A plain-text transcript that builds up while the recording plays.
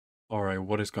Alright,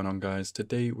 what is going on, guys?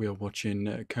 Today we are watching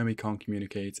Komi-san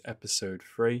Communicates episode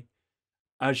 3.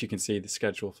 As you can see, the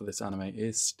schedule for this anime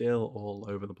is still all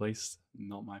over the place.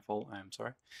 Not my fault, I am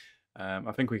sorry.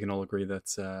 I think we can all agree that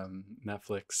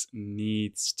Netflix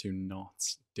needs to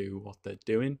not do what they're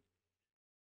doing,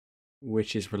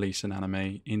 which is release an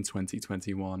anime in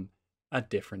 2021 at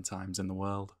different times in the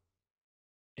world.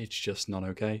 It's just not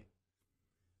okay.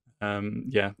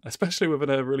 Yeah, especially with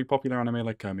a really popular anime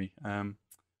like Komi.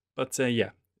 But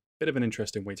yeah, bit of an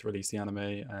interesting way to release the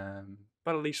anime,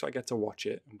 but at least I get to watch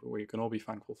it. We can all be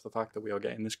thankful for the fact that we are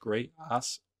getting this great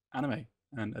ass anime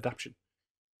and adaptation.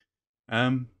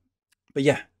 But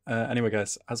yeah, anyway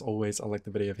guys, as always, I like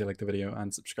the video if you like the video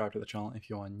and subscribe to the channel if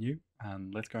you are new.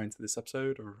 And let's go into this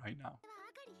episode right now.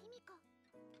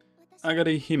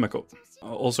 Agari Himako.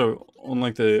 Also,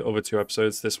 unlike the other two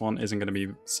episodes, this one isn't going to be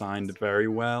signed very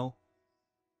well.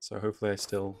 So hopefully I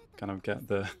still kind of get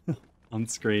the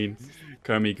on-screen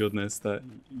Komi goodness that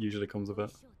usually comes with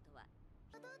it.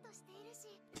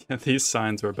 Yeah, these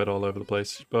signs are a bit all over the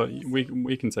place, but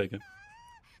we can take it.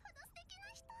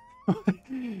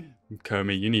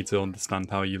 Komi, you need to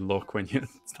understand how you look when you're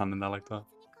standing there like that.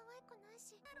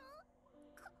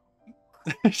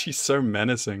 She's so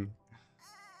menacing.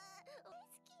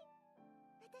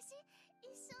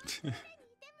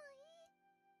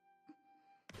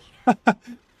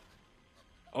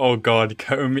 Oh god,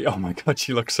 Komi. Oh my god,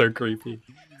 she looks so creepy.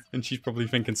 And she's probably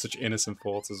thinking such innocent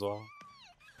thoughts as well.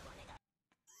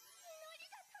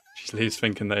 She leaves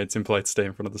thinking that it's impolite to stay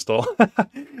in front of the stall.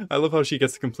 I love how she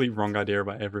gets the complete wrong idea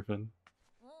about everything.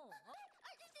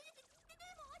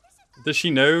 Does she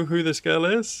know who this girl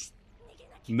is?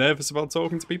 Nervous about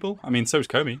talking to people? I mean, so's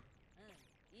Komi.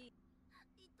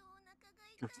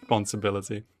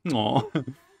 Responsibility.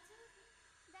 Aww.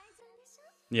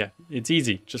 Yeah, it's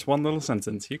easy. Just one little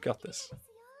sentence. You got this.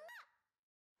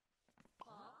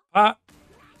 Ah!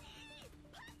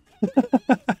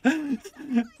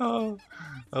 Oh,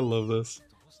 I love this.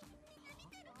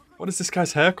 What is this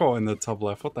guy's haircut in the top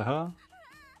left? What the hell?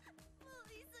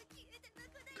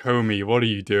 Komi, what are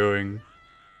you doing?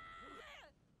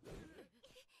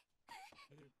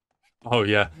 Oh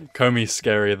yeah, Komi's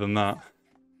scarier than that.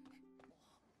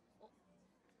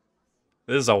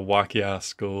 This is a wacky ass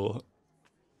school.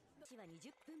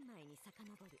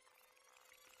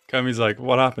 Komi's like,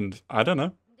 what happened? I don't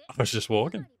know. I was just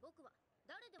walking.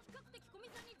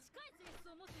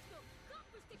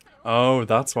 Oh,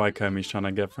 that's why Komi's trying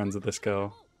to get friends with this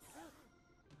girl.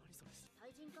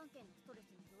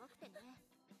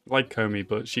 Like Komi,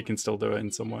 but she can still do it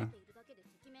in some way.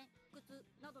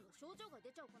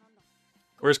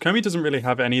 Whereas Komi doesn't really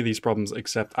have any of these problems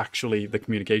except actually the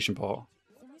communication part.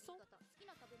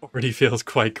 Already feels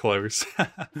quite close.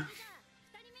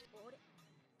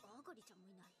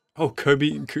 Oh,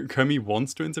 Komi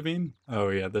wants to intervene? Oh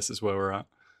yeah, this is where we're at.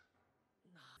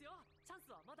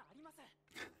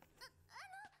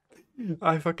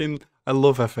 I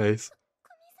love her face.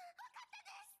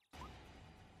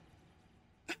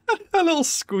 A little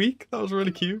squeak, that was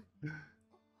really cute.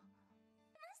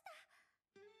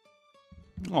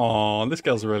 Aw, this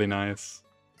girl's really nice.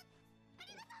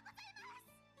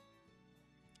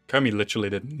 Komi literally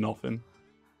did nothing.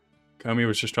 Komi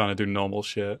was just trying to do normal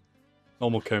shit.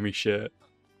 Normal Komi shit.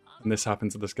 And this happened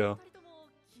to this girl.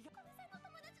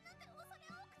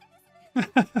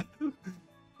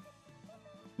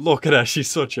 Look at her,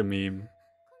 she's such a meme.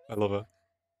 I love her.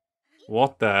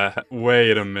 What the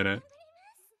wait a minute.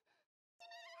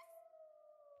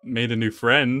 Made a new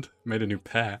friend. Made a new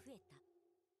pet.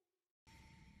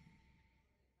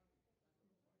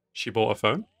 She bought a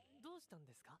phone?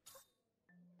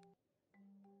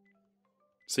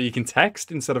 So you can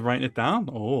text instead of writing it down?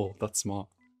 Oh, that's smart.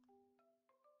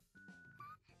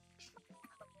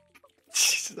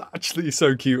 She's actually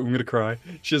so cute, I'm gonna cry.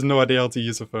 She has no idea how to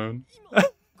use a phone.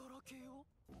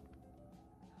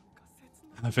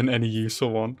 Having any useful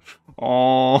one.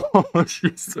 Oh,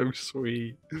 she's so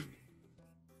sweet.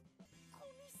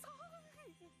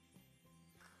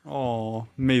 Oh,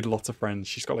 made lots of friends.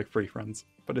 She's got like 3 friends,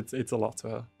 but it's a lot to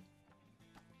her.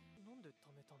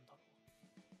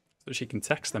 So she can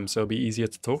text them, so it'll be easier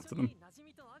to talk to them.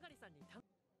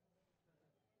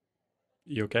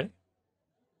 You okay?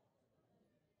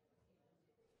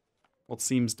 What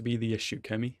seems to be the issue,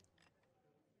 Komi?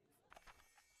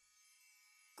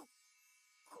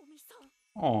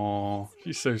 Oh,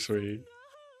 she's so sweet.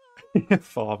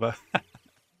 Father.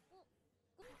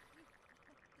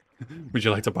 Would you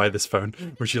like to buy this phone?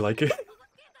 Would you like it?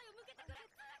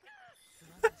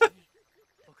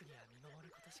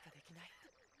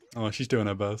 Oh, she's doing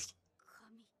her best.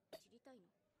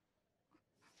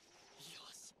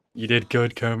 You did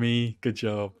good, Komi. Good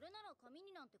job.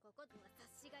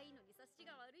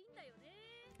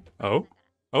 Oh?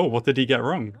 Oh, what did he get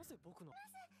wrong?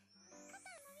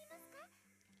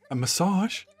 A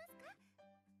massage?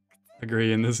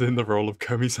 Agreeing is in the role of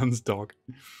Komi-san's dog.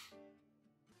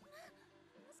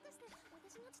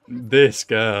 This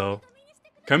girl.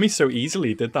 Komi so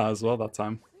easily did that as well that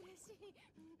time.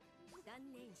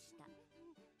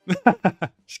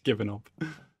 She's giving up.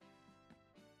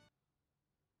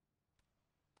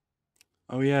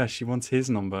 Oh yeah, she wants his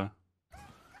number.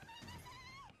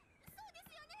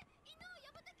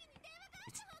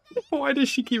 Why does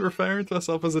she keep referring to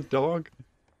herself as a dog?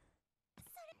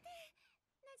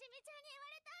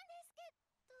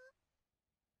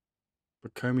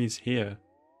 But Komi's here.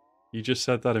 You just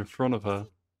said that in front of her.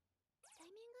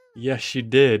 Yes, you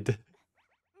did.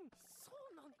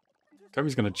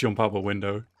 Komi's gonna jump out the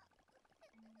window.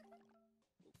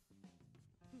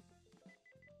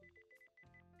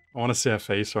 I want to see her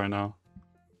face right now.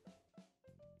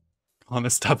 Can't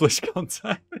establish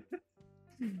contact.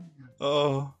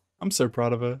 Oh, I'm so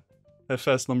proud of her. Her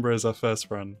first number is her first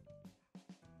friend.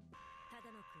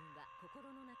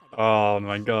 Oh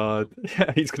my god.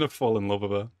 Yeah, he's gonna fall in love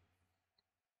with her.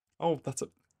 Oh, that's a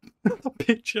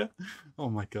picture. Oh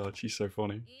my god, she's so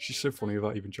funny. She's so funny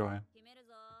without even trying.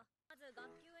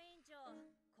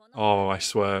 Oh, I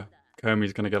swear.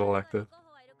 Komi's gonna get elected.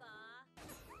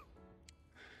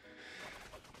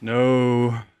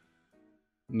 No.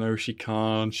 No, she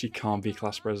can't. She can't be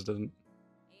class president.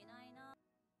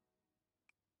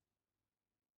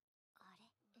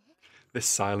 This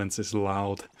silence is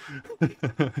loud.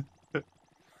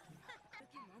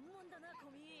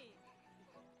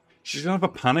 She's gonna have a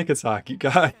panic attack, you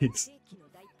guys.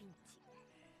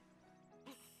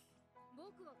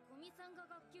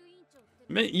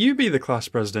 Mate, you be the class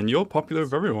president. You're popular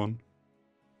with everyone.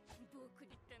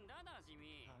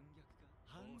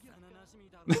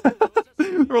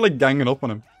 They're all like ganging up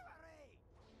on him.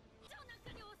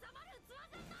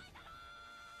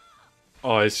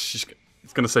 Oh, it's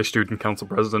gonna say student council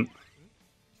president.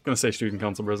 It's gonna say student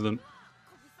council president.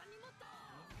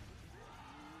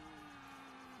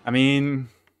 I mean,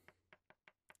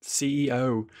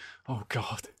 CEO. Oh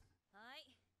god.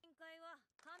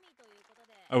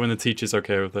 Oh, and the teacher's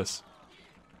okay with this.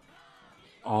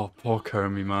 Oh, poor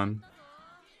Komi, man.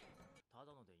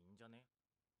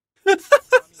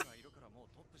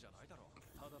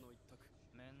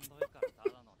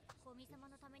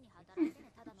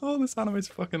 Oh, this anime's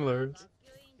fucking hilarious.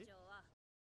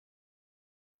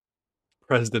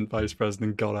 President, vice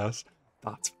president, goddess.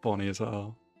 That's funny as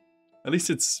hell. At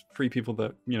least it's 3 people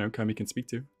that, you know, Komi can speak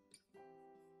to.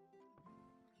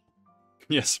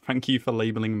 Yes, thank you for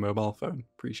labeling mobile phone.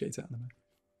 Appreciate it, anime.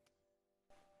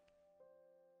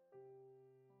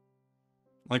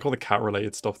 I like all the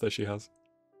cat-related stuff that she has.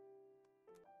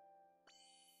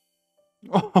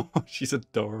 Oh, she's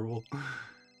adorable.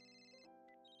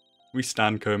 We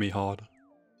stand Komi hard.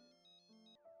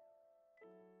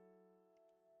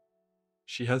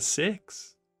 She has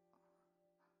 6.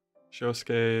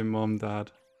 Shosuke, mom,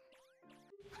 dad.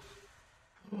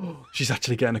 She's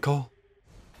actually getting a call.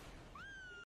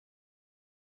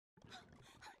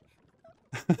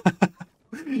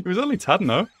 It was only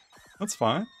Tadano. That's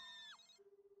fine.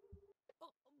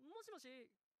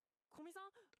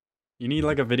 You need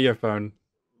like a video phone.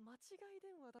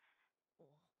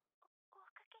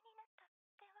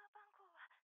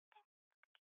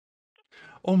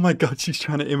 Oh my god, she's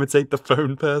trying to imitate the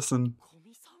phone person.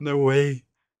 No way.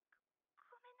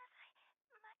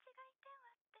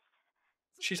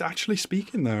 She's actually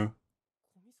speaking though.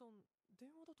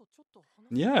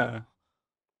 Yeah.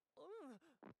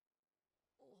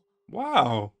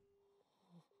 Wow.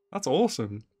 That's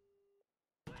awesome.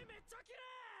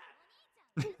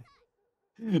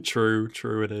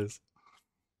 True it is.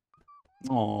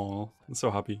 Aww, I'm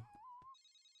so happy.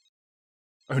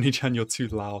 Oni-chan, you're too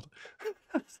loud.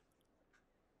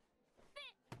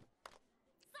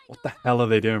 What the hell are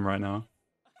they doing right now?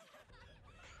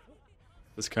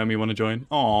 Does Komi want to join?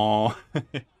 Aww.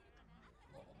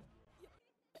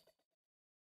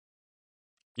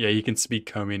 Yeah, you can speak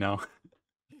Komi now.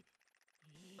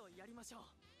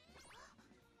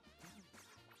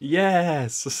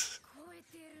 Yes!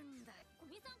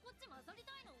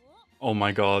 Oh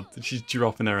my god, she's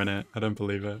dropping her in it. I don't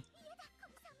believe it.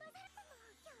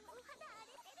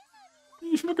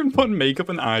 You fucking putting makeup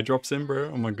and eye drops in,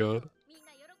 bro. Oh my god.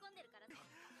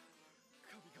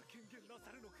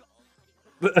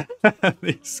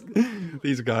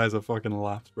 these guys are fucking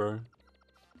laughs, bro.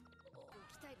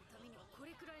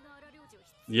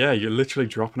 Yeah, you're literally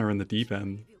dropping her in the deep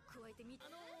end.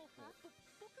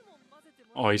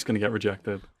 Oh, he's gonna get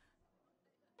rejected.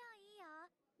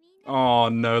 Oh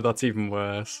no, that's even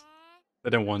worse. They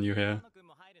don't want you here.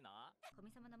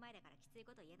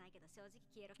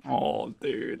 Oh,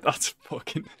 dude, that's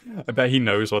fucking... I bet he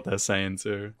knows what they're saying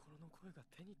too.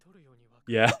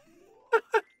 Yeah.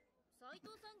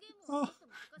 Oh,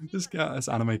 this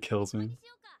anime kills me.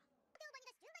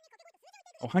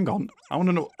 Oh, hang on. I want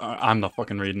to know... I'm not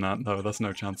fucking reading that. No, that's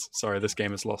no chance. Sorry, this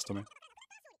game is lost to me.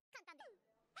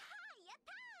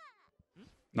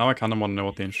 Now I kind of want to know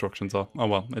what the instructions are. Oh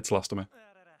well, it's lost to me.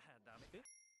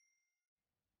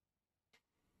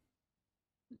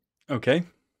 Okay.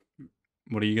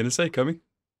 What are you going to say, Komi?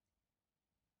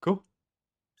 Cool.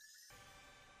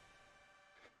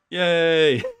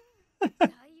 Yay!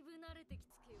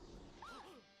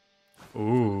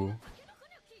 Ooh.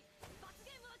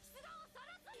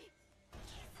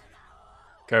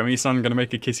 Komi-san gonna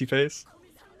make a kissy face?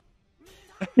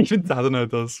 Even Tadano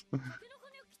does.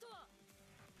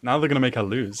 Now they're gonna make her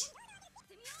lose.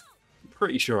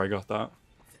 Pretty sure I got that.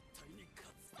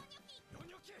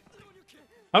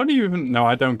 How do you even... No,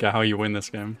 I don't get how you win this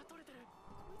game.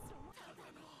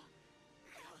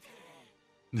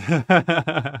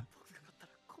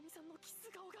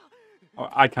 Oh,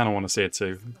 I kind of want to see it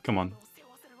too. Come on.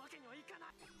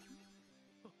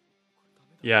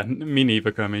 Yeah, me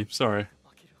neither, Komi. Sorry.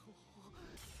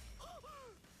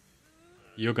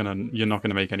 You're not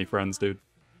gonna make any friends, dude.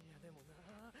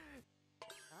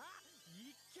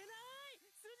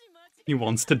 He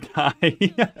wants to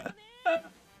die.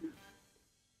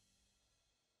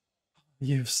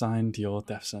 You've signed your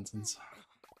death sentence.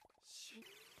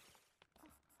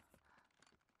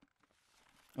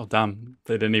 Oh damn,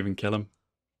 they didn't even kill him.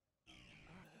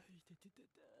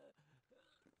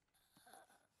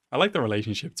 I like the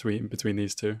relationship between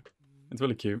these two. It's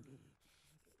really cute.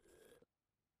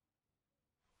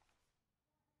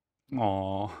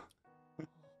 Aww.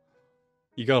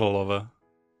 You gotta love her.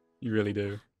 You really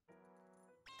do.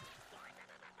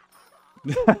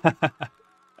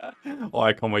 Oh,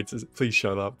 I can't wait to... Please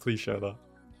show that. Please show that.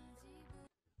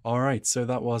 Alright, so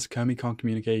that was Komi-san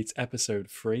Communicates episode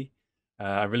 3.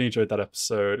 I really enjoyed that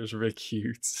episode. It was really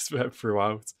cute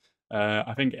throughout.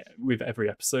 I think with every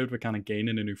episode, we're kind of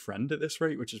gaining a new friend at this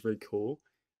rate, which is really cool.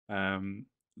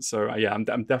 So yeah, I'm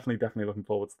definitely looking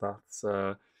forward to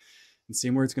that. And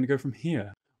seeing where it's going to go from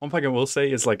here. One thing I will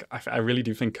say is, like, I really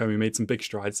do think Komi made some big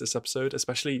strides this episode,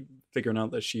 especially figuring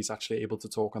out that she's actually able to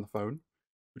talk on the phone,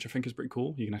 which I think is pretty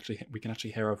cool. We can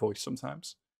actually hear her voice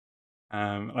sometimes.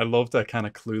 I loved her kind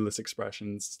of clueless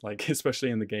expressions, like especially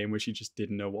in the game where she just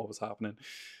didn't know what was happening.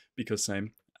 Because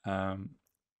same,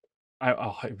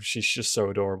 she's just so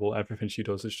adorable. Everything she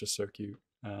does is just so cute.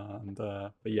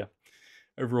 But yeah,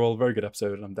 overall, very good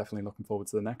episode, and I'm definitely looking forward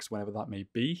to the next, whenever that may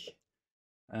be.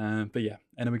 But yeah,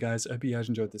 anyway guys, I hope you guys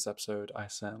enjoyed this episode. I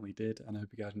certainly did, and I hope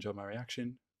you guys enjoyed my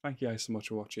reaction. Thank you guys so much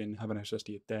for watching. Have a nice rest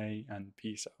of your day, and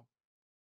peace out.